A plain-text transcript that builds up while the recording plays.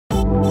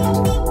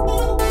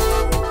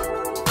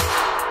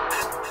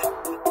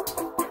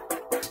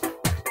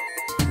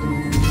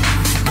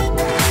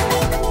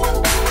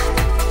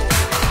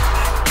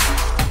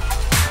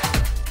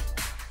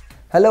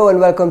Hello and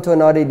welcome to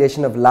another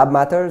edition of Lab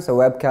Matters, a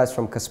webcast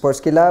from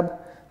Kaspersky Lab.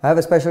 I have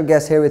a special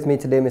guest here with me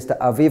today, Mr.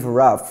 Aviv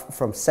Raff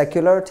from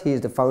Seculert. He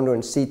is the founder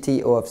and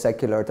CTO of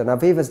Seculert. And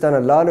Aviv has done a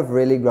lot of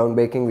really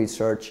groundbreaking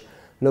research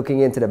looking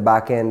into the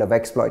back end of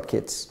exploit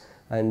kits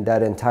and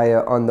that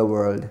entire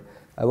underworld.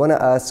 I want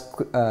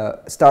to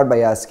start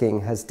by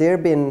asking, has there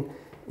been,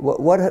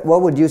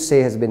 what would you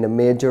say has been the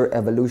major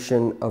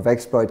evolution of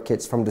exploit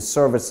kits from the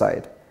server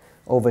side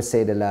over,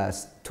 say, the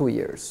last 2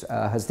 years?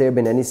 Has there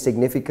been any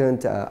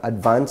significant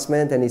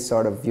advancement, any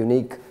sort of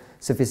unique,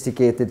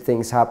 sophisticated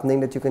things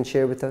happening that you can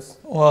share with us?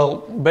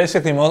 Well,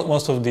 basically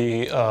most of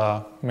the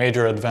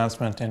major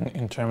advancement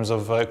in terms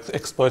of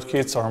exploit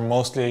kits are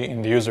mostly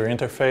in the user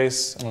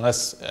interface, and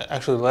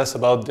less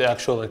about the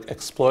actual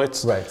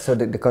exploits. Right, so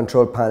the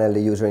control panel, the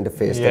user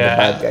interface that the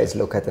bad guys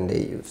look at and they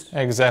use.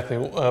 Exactly.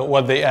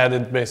 What they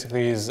added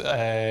basically is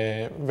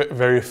a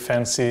very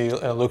fancy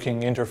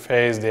looking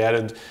interface. They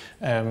added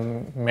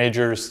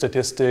major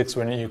statistics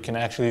when you can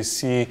actually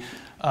see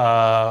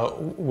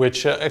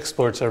which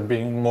exploits are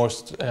being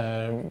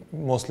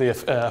mostly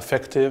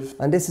effective.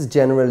 And this is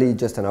generally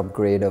just an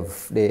upgrade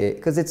of the,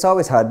 because it's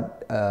always had,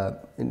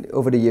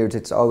 over the years,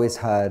 it's always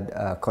had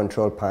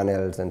control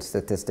panels and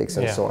statistics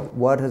and so on.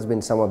 What has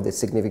been some of the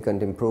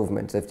significant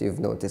improvements that you've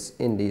noticed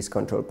in these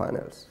control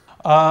panels?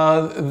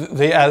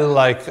 They added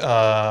like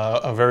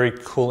a very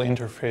cool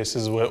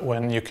interfaces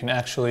when you can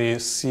actually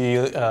see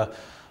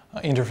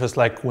interface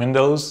like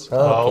Windows,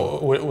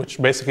 which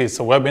basically it's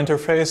a web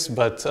interface,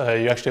 but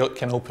you actually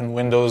can open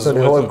Windows. So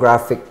the whole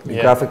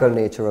graphical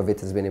nature of it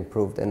has been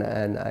improved.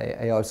 And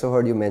I also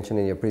heard you mention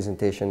in your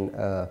presentation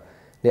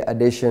the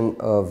addition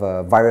of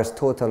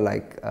VirusTotal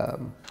Like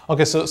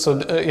virus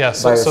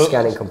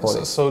scanning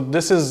components. So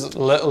this is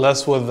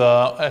less with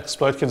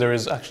exploit kit. There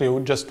is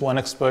actually just one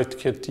exploit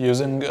kit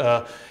using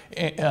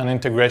an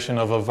integration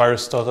of a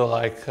VirusTotal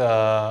Like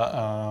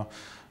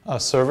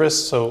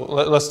service. So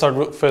let's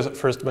start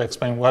first by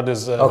explaining what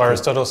is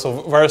VirusTotal.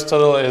 So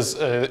VirusTotal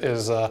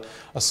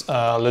is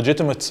a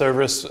legitimate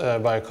service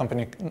by a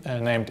company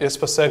named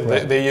ISPASEC.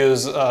 Right.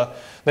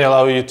 They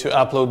allow you to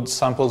upload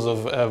samples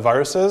of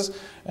viruses,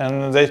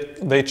 and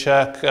they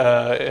check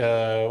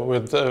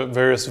with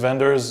various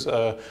vendors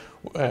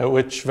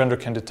which vendor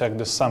can detect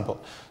this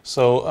sample.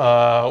 So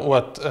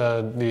what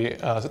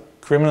the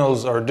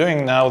criminals are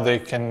doing now, they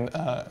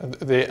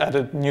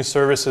added new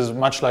services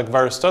much like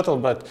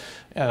VirusTotal, but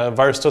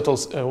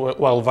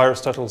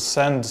VirusTotal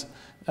sends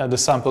the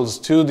samples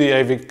to the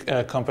AV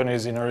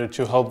companies in order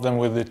to help them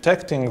with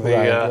detecting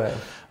the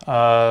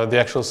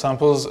actual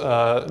samples.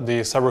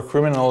 The cyber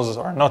criminals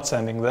are not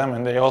sending them,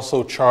 and they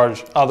also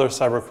charge other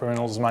cyber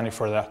criminals money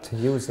for that. To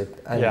use it.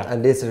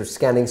 And these are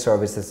scanning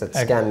services that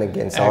scan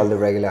against all the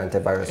regular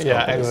antivirus companies.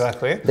 Yeah,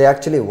 exactly. They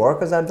actually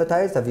work as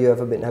advertised? Have you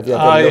ever looked at these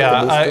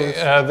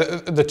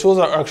tools? The tools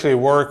are actually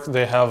work.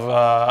 They have,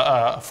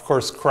 of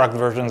course, cracked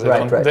versions.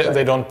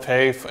 They don't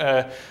pay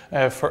to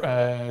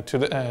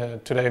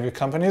the AV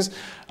companies.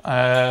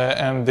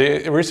 And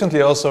they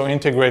recently also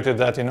integrated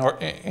that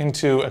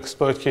into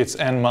exploit kits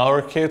and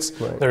malware kits.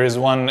 Right. There is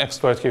one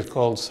exploit kit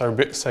called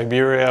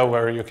Siberia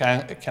where you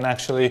can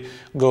actually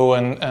go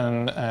and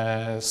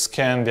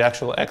scan the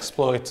actual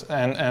exploit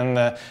and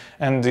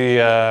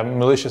the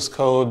malicious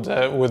code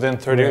within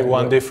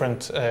 31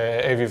 different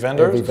AV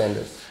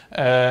vendors.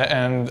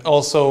 And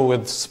also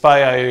with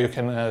SpyEye, you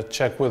can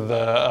check with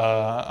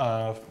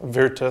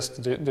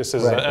VirTest. This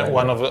is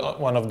one of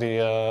the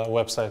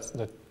websites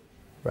that.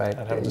 Right.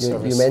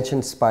 You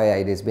mentioned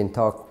SpyEye. There's been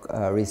talk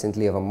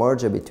recently of a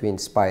merger between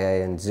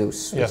SpyEye and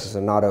Zeus, which is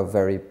another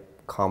very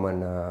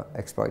common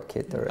exploit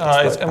kit. Or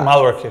it's a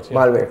malware kit. Yeah.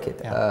 Malware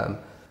kit. Yeah.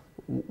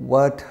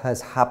 What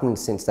has happened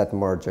since that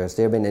merger? Has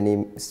there been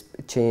any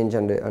change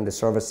on the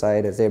server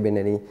side? Has there been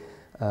any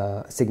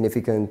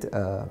significant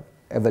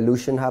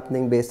evolution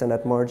happening based on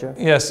that merger?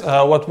 Yes,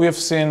 what we've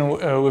seen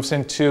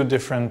two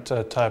different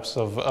types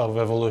of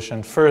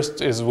evolution. First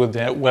is with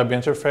the web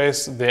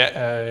interface.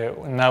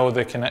 Now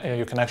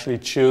you can actually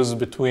choose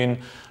between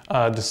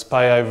the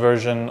SpyEye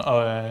version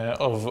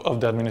of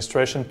the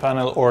administration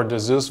panel or the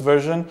Zeus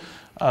version.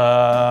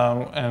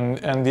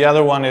 And the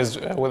other one is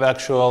with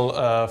actual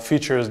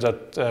features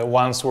that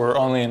once were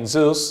only in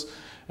Zeus,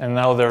 and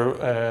now they're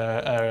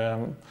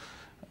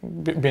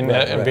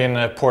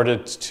been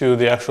ported to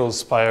the actual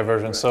SpyEye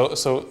version. So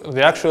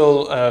the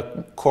actual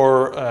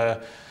core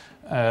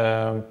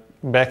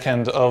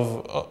backend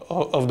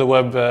of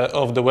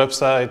the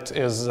website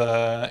is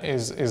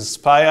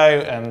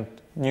SpyEye, and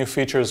new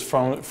features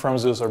from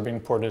Zeus are being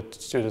ported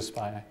to the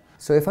SpyEye.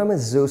 So if I'm a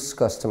Zeus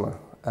customer,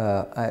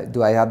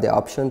 do I have the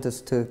option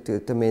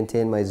to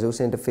maintain my Zeus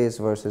interface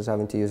versus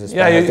having to use a SpyEye?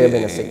 Yeah, has there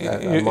been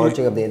a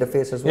merging of the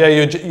interface as well?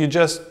 Yeah, you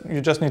just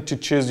need to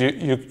choose.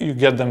 You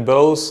get them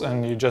both,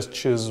 and you just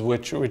choose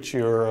which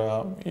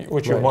you're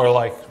more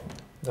like.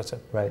 That's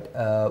it. Right.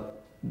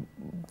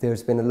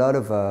 There's been a lot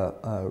of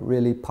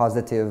really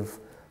positive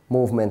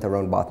movement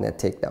around botnet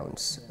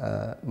takedowns.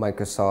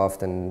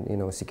 Microsoft and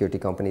security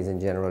companies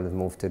in general have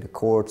moved to the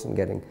courts and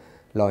getting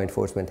law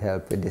enforcement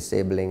help with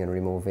disabling and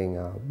removing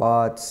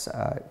bots,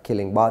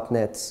 killing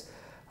botnets.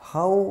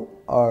 How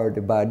are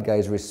the bad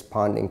guys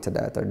responding to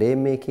that? Are they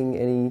making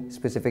any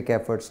specific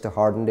efforts to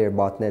harden their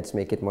botnets,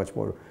 make it much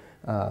more,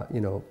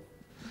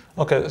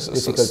 okay,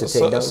 difficult to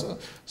take down?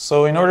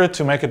 So in order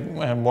to make it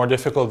more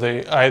difficult,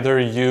 they either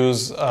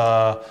use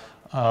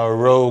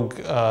rogue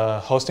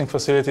hosting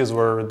facilities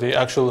where the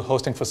actual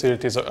hosting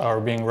facilities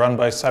are being run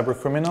by cyber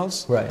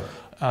criminals. Right.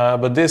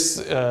 But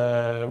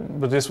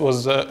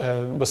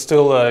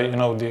still,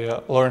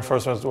 the law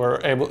enforcement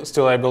were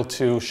still able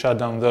to shut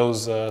down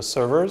those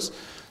servers.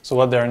 So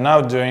what they're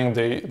now doing,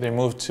 they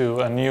moved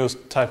to a new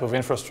type of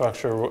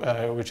infrastructure,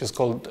 which is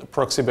called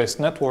proxy-based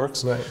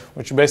networks, right.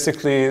 which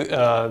basically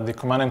the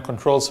command and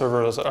control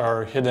servers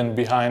are hidden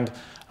behind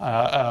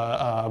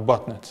a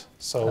botnet.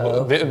 So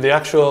okay. the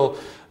actual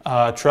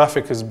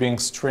traffic is being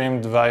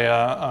streamed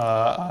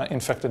via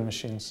infected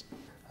machines.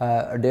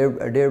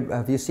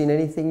 Have you seen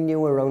anything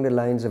new around the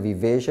lines of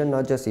evasion,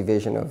 not just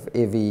evasion of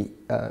AV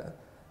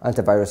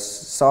antivirus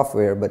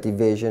software, but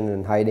evasion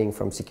and hiding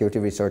from security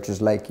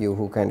researchers like you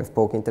who kind of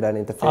poke into that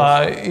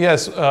interface?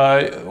 Yes,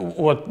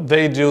 what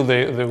they do,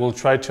 they will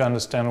try to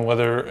understand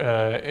whether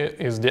it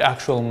is the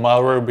actual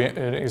malware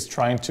is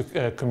trying to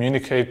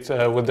communicate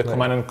with the right.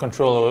 command and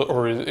control,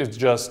 or it's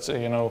just,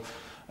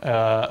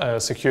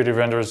 security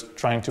vendors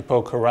trying to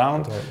poke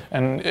around. Right.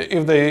 And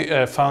if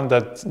they found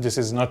that this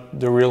is not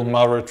the real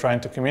malware trying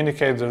to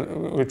communicate,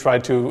 we try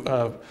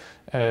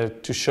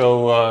to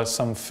show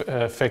some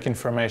fake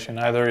information.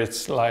 Either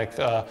it's like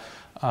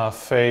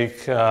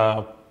fake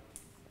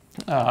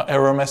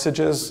error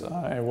messages,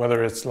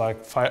 whether it's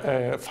like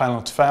file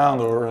not found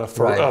or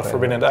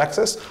forbidden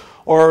access,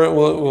 or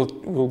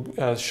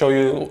we'll show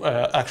you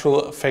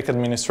actual fake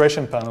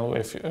administration panel.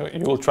 If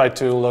you will try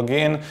to log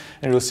in,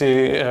 and you'll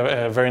see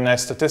very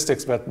nice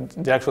statistics, but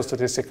the actual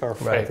statistics are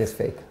fake. Right, it's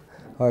fake.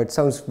 All right,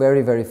 sounds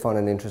very, very fun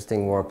and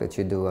interesting work that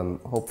you do.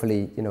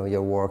 Hopefully,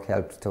 your work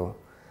helps to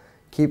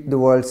keep the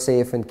world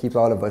safe and keep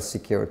all of us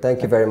secure.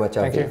 Thank you very much,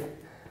 Aviv. Thank you.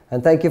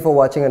 And thank you for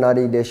watching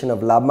another edition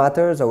of Lab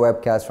Matters, a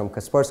webcast from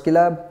Kaspersky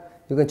Lab.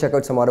 You can check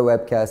out some other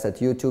webcasts at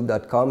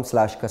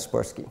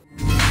youtube.com/Kaspersky.